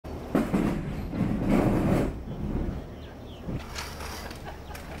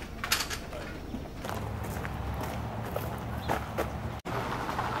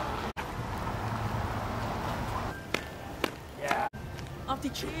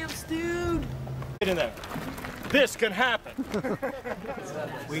champs, dude. Get in there. This can happen.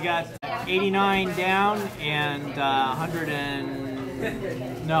 We got 89 down and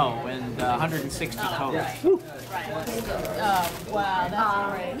 160 total. Wow,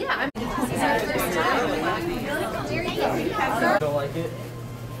 that's great. Yeah, Don't like it?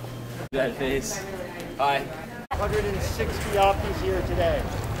 That face. Bye. 160 Optis here today.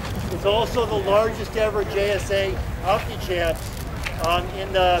 It's also the largest ever JSA Opti champs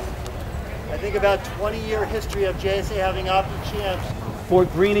in the, I think, about 20-year history of JSA having Opti champs. For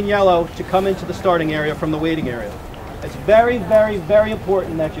green and yellow to come into the starting area from the waiting area. It's very, very, very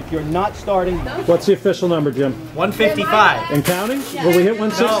important that if you're not starting... What's the official number, Jim? 155. And counting? Will we hit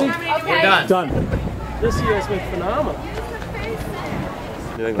 160? No, we're done. Done. This year has been phenomenal.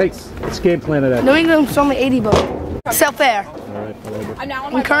 Hey, what's game plan today? New England's only 80 boat. Self-air. All right,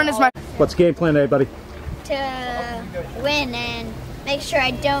 And Kern is my... what's game plan today, buddy? To win and make sure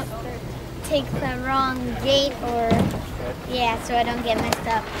I don't take the wrong gate or, yeah, so I don't get messed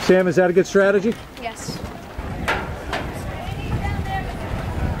up. Sam, is that a good strategy? Yes.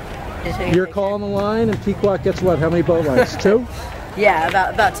 You're calling the line, and Pequot gets what? How many boat lines? 2? Yeah,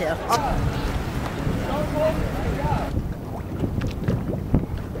 about 2.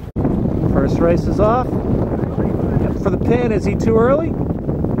 First race is off. For the pin, is he too early?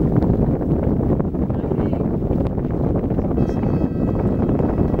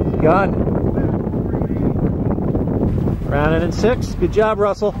 Gun. Rounding in 6. Good job,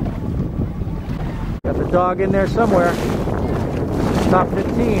 Russell. Got the dog in there somewhere. Top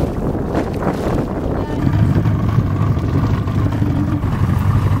 15.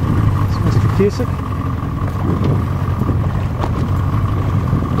 It's Mr. Cusick.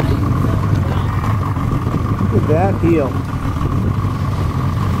 Look at that heel.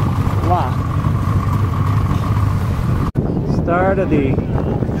 Wow. Start of the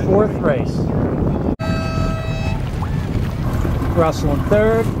 4th race. Russell in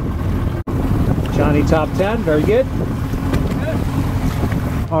 3rd. Johnny top 10, very good.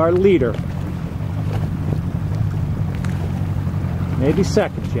 Our leader. Maybe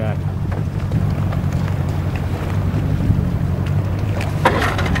 2nd, Jack.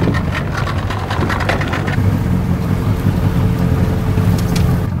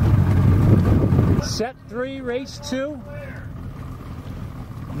 Set 3, race 2.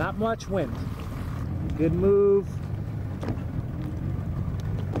 Not much wind. Good move.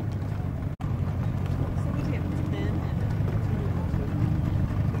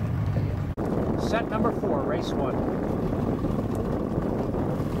 Set number 4, race 1.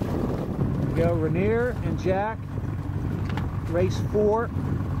 We go Rainier and Jack. Race 4.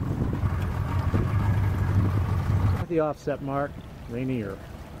 At the offset mark, Rainier.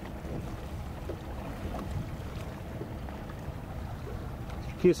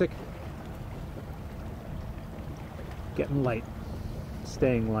 Cusick. Getting light.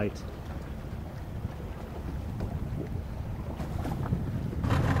 Staying light.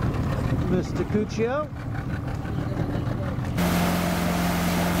 Mr. Cuccio.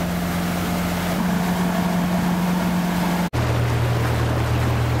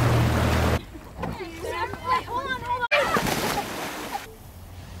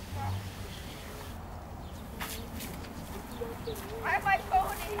 I have my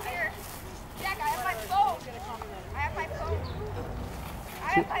phone in here. Jack, I have my phone. I have my phone. I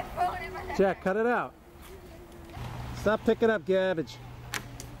have my phone in my... Jack, cut it out. Stop picking up garbage.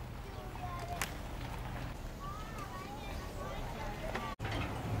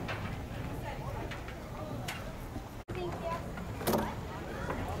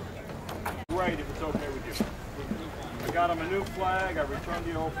 Right, if it's okay with you. I got him a new flag, I returned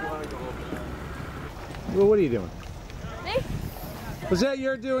the old flag. Well, what are you doing? Me? Was that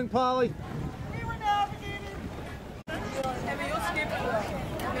your doing, Polly? We were navigating.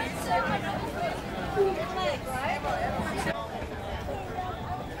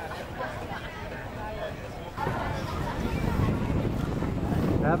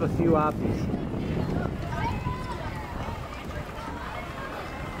 I have a few Optis.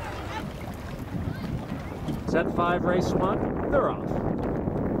 Set 5, race 1, they're off.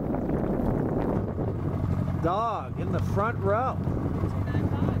 Dog in the front row.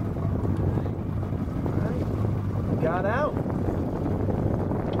 Right. Got out.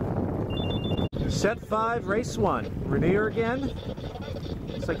 Set 5, race 1. Rainier again.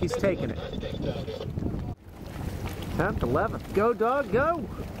 Looks like he's taking it. 10th, 11th. Go, dog, go.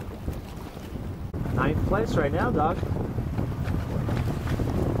 9th place right now, dog.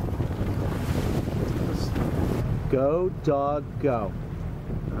 Go, dog, go.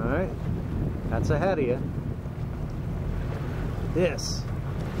 All right. That's ahead of you. This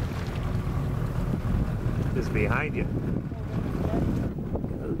is behind you.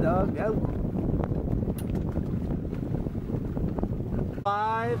 Go, dog, go.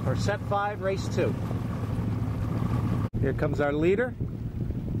 5 or set 5, race 2. Here comes our leader.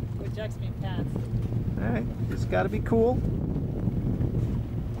 With Jack's being passed. All right, just got to be cool.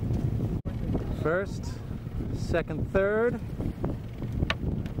 First, second, third,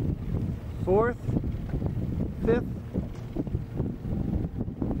 fourth, fifth,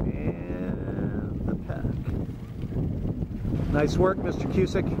 and the pack. Nice work, Mr.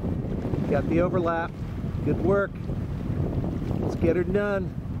 Cusick. Got the overlap. Good work. Let's get her done.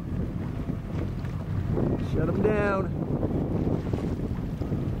 Shut them down.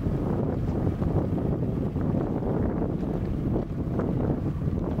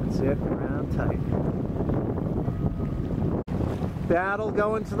 That's it, around tight. Battle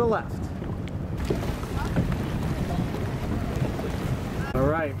going to the left. All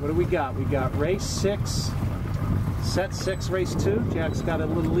right, what do we got? We got race 6, set 6, race 2. Jack's got a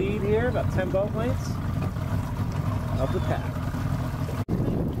little lead here, about 10 boat lengths of the pack.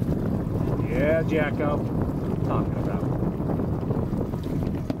 Yeah, Jacko, I'm talking about.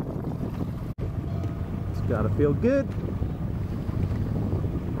 It's gotta feel good.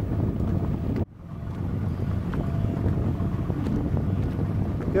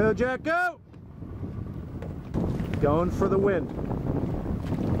 Go, Jack, go! Going for the win.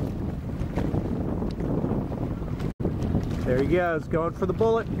 There he goes, going for the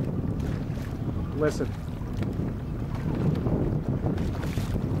bullet. Listen.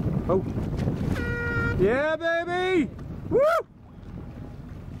 Oh. Yeah, baby! Woo!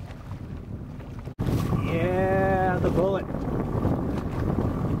 Yeah, the bullet.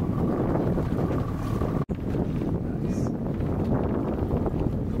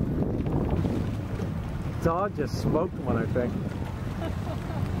 Dog just smoked one, I think.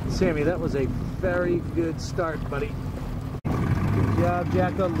 Sammy, that was a very good start, buddy. Good job,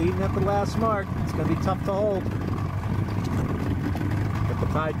 Jacko, leading at the last mark. It's going to be tough to hold. Get the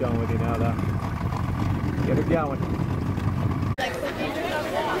tide going with you now, though. Get her going.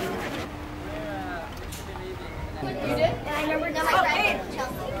 You did? And I remember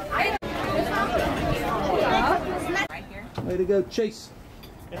Chelsea. Way to go, Chase.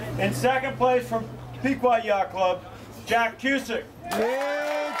 In second place from Pequot Yacht Club, Jack Cusick.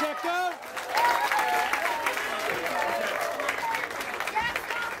 Yeah, Jacko!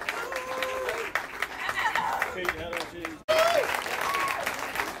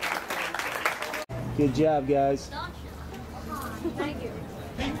 Good job, guys. Thank you.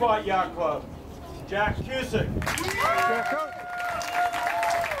 Pequot Yacht Club, Jack Cusick. Jacko!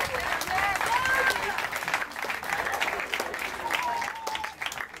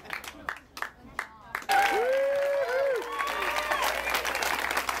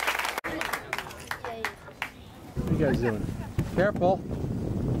 What are you guys doing? Careful.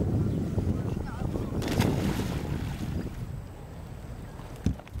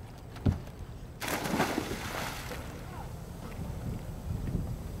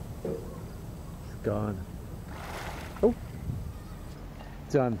 It's gone. Oh,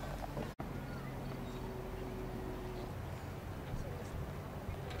 done.